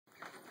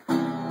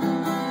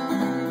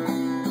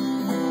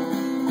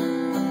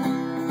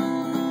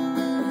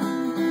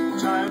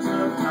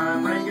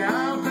bring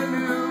out the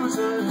news,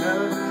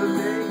 another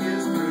day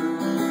is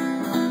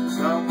through.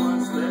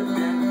 Someone slipped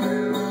and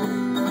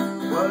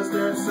fell. Was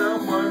that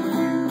someone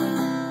you?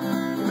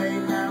 You may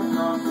have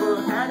thought,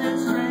 but had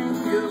its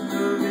strength, your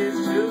courage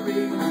to be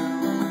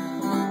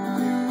new.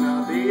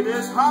 Now beat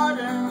is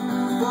harder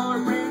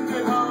for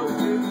bringing home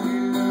to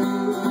you.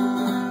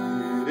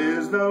 It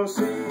is no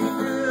secret.